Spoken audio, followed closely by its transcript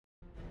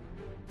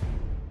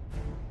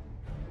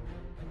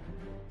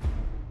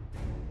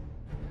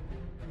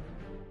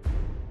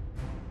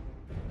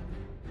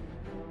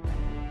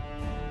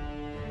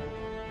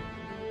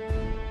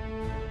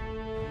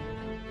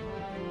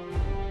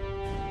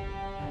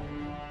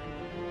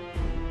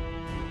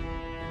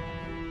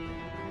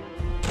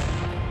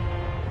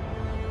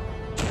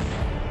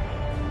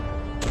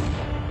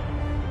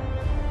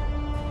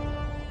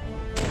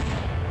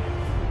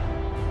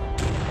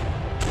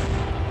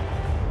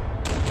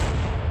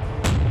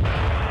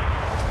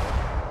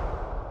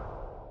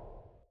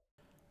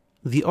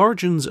The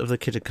origins of the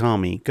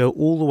Kitakami go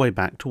all the way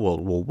back to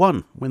World War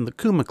I, when the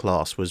Kuma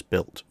class was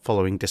built,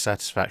 following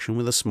dissatisfaction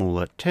with a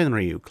smaller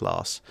Tenryu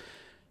class.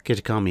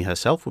 Kitakami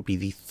herself would be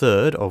the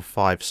third of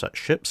 5 such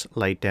ships,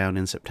 laid down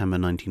in September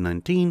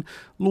 1919,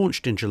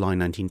 launched in July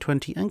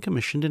 1920 and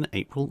commissioned in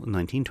April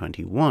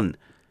 1921.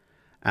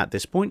 At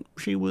this point,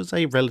 she was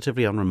a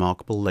relatively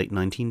unremarkable late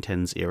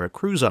 1910s era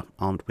cruiser,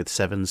 armed with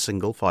 7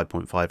 single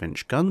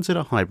 5.5-inch guns in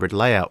a hybrid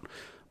layout.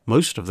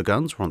 Most of the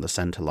guns were on the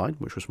centerline,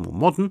 which was more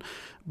modern,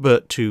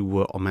 but 2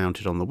 were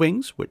mounted on the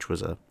wings, which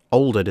was an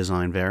older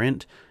design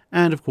variant,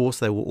 and of course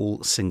they were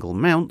all single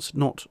mounts,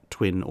 not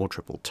twin or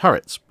triple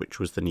turrets, which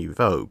was the new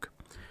vogue.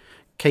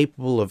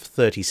 Capable of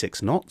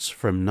 36 knots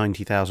from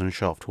 90,000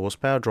 shaft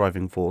horsepower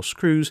driving 4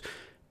 screws,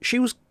 she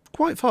was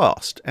quite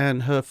fast,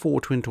 and her 4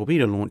 twin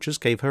torpedo launchers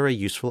gave her a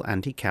useful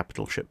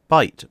anti-capital ship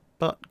bite,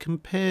 but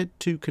compared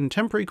to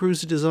contemporary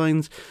cruiser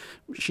designs,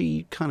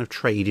 she kind of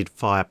traded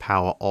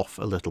firepower off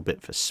a little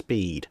bit for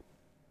speed.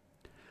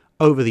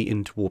 Over the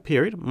interwar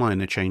period,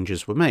 minor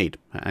changes were made.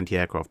 Her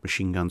anti-aircraft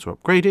machine guns were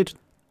upgraded,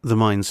 the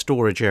mine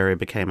storage area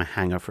became a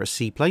hangar for a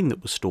seaplane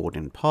that was stored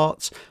in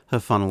parts, her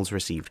funnels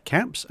received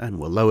caps and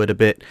were lowered a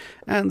bit,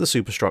 and the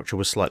superstructure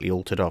was slightly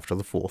altered after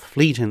the 4th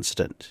Fleet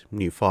incident.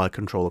 New fire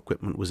control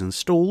equipment was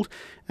installed,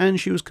 and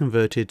she was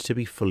converted to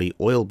be fully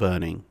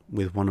oil-burning,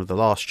 with one of the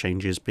last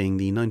changes being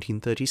the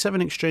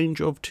 1937 exchange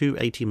of 2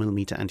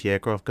 80mm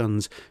anti-aircraft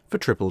guns for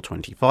triple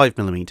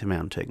 25mm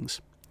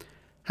mountings.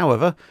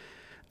 However,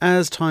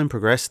 as time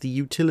progressed, the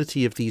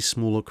utility of these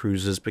smaller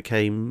cruisers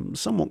became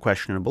somewhat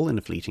questionable in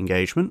a fleet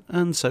engagement,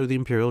 and so the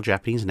Imperial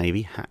Japanese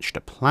Navy hatched a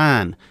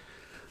plan.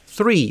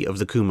 3 of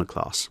the Kuma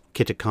class,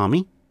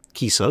 Kitakami,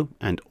 Kiso,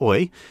 and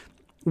Oi,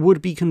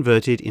 would be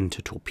converted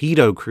into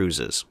torpedo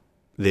cruisers.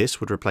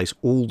 This would replace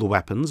all the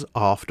weapons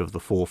aft of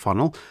the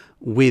forefunnel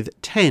with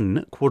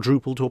 10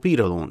 quadruple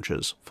torpedo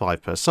launchers,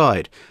 5 per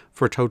side,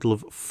 for a total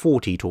of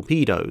 40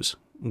 torpedoes,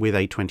 with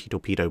a 20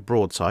 torpedo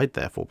broadside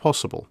therefore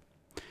possible.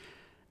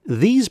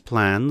 These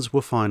plans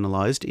were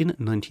finalised in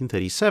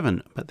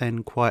 1937, but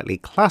then quietly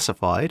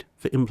classified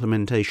for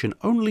implementation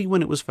only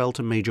when it was felt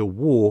a major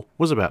war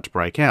was about to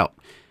break out,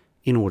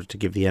 in order to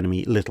give the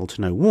enemy little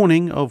to no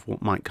warning of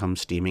what might come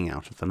steaming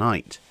out of the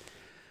night.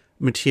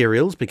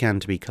 Materials began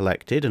to be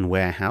collected and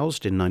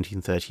warehoused in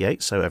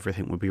 1938 so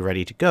everything would be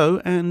ready to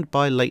go, and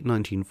by late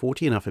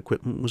 1940 enough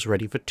equipment was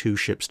ready for 2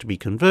 ships to be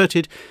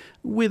converted,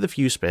 with a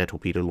few spare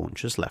torpedo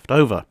launchers left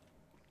over.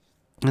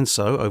 And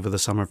so, over the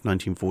summer of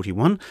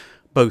 1941,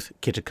 both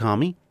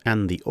Kitakami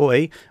and the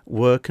Oi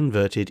were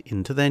converted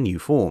into their new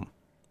form.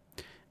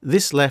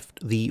 This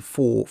left the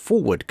 4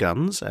 forward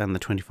guns and the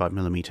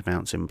 25mm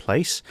mounts in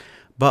place,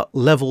 but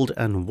levelled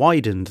and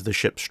widened the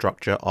ship's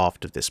structure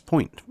after this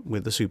point,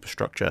 with the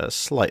superstructure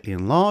slightly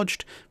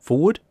enlarged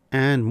forward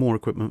and more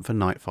equipment for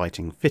night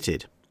fighting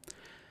fitted.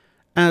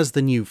 As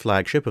the new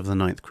flagship of the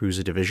 9th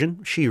Cruiser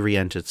Division, she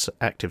re-entered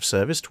active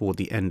service toward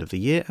the end of the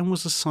year and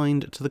was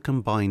assigned to the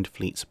Combined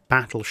Fleet's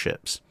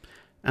battleships,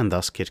 and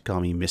thus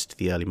Kitakami missed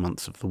the early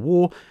months of the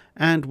war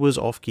and was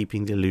off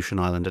keeping the Aleutian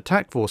Island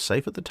attack force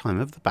safe at the time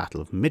of the Battle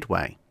of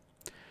Midway.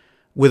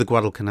 With the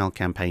Guadalcanal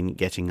campaign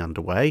getting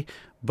underway,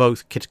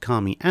 both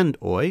Kitakami and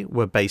Oi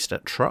were based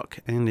at Truk,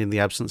 and in the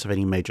absence of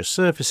any major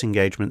surface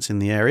engagements in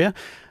the area,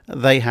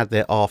 they had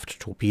their aft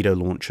torpedo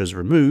launchers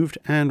removed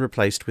and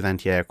replaced with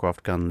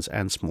anti-aircraft guns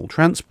and small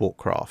transport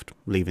craft,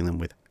 leaving them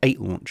with 8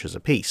 launchers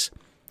apiece.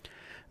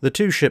 The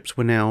 2 ships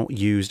were now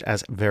used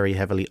as very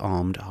heavily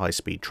armed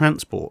high-speed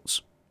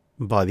transports.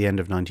 By the end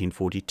of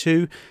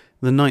 1942,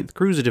 the 9th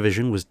Cruiser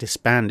Division was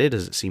disbanded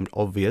as it seemed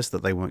obvious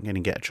that they weren't going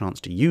to get a chance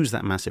to use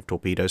that massive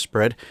torpedo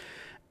spread,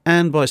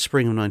 and by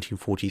spring of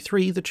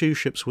 1943 the 2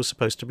 ships were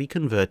supposed to be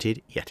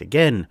converted yet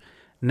again,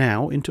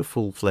 now into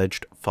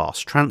full-fledged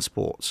fast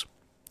transports.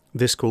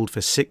 This called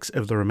for 6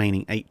 of the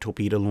remaining 8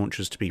 torpedo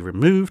launchers to be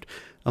removed,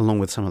 along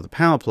with some of the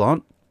power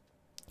plant.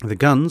 The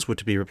guns were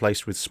to be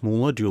replaced with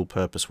smaller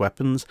dual-purpose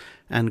weapons,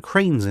 and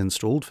cranes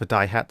installed for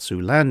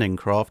Daihatsu landing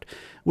craft,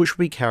 which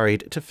would be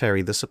carried to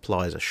ferry the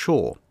supplies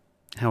ashore.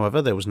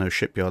 However, there was no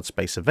shipyard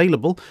space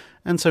available,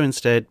 and so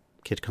instead,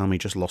 Kitakami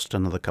just lost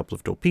another couple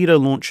of torpedo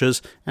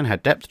launchers and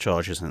had depth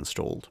charges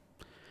installed.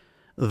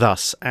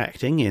 Thus,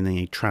 acting in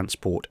a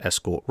transport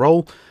escort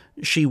role,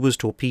 she was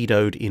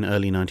torpedoed in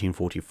early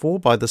 1944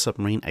 by the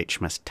submarine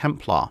HMS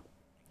Templar.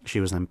 She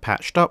was then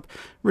patched up,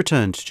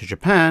 returned to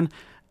Japan,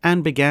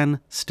 and began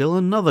still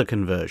another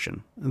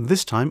conversion,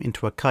 this time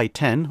into a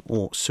Kai-10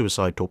 or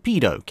suicide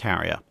torpedo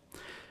carrier.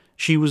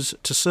 She was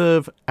to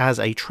serve as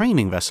a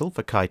training vessel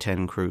for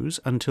Kai-10 crews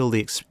until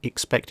the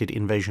expected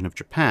invasion of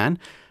Japan,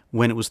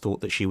 when it was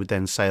thought that she would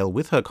then sail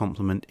with her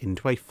complement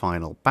into a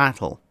final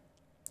battle.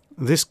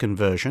 This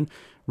conversion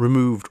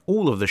removed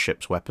all of the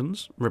ship's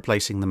weapons,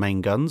 replacing the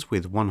main guns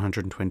with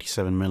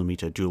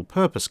 127mm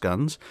dual-purpose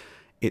guns.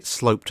 It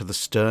sloped the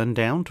stern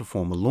down to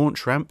form a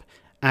launch ramp,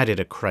 added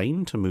a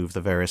crane to move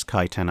the various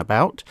Kai-10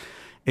 about,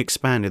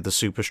 expanded the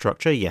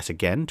superstructure yet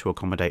again to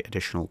accommodate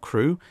additional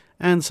crew,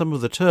 and some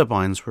of the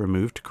turbines were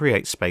removed to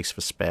create space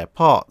for spare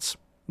parts,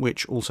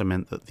 which also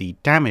meant that the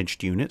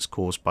damaged units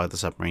caused by the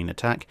submarine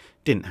attack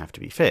didn't have to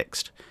be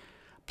fixed.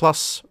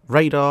 Plus,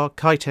 radar,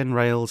 Kaiten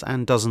rails,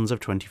 and dozens of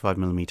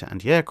 25mm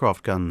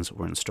anti-aircraft guns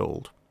were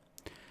installed.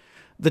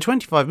 The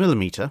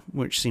 25mm,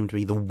 which seemed to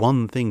be the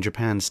one thing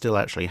Japan still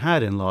actually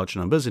had in large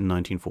numbers in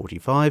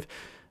 1945,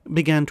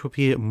 began to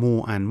appear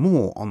more and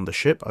more on the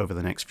ship over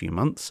the next few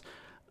months,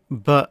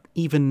 but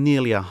even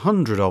nearly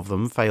 100 of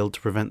them failed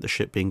to prevent the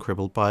ship being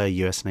crippled by a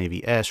US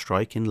Navy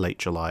airstrike in late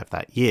July of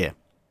that year.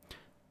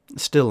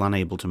 Still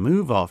unable to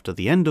move after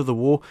the end of the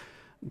war,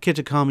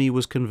 Kitakami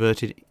was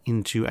converted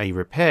into a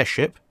repair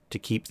ship to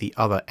keep the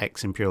other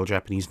ex-Imperial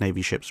Japanese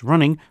Navy ships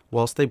running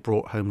whilst they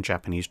brought home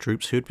Japanese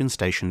troops who had been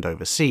stationed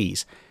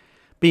overseas,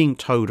 being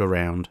towed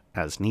around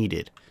as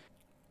needed.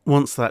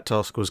 Once that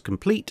task was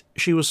complete,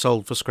 she was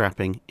sold for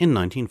scrapping in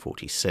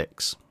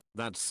 1946.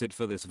 That's it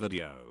for this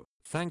video.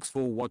 Thanks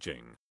for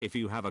watching. If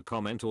you have a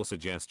comment or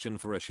suggestion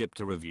for a ship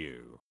to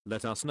review,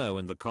 let us know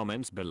in the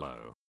comments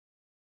below.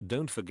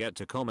 Don't forget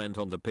to comment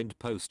on the pinned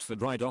post for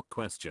dry dock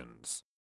questions.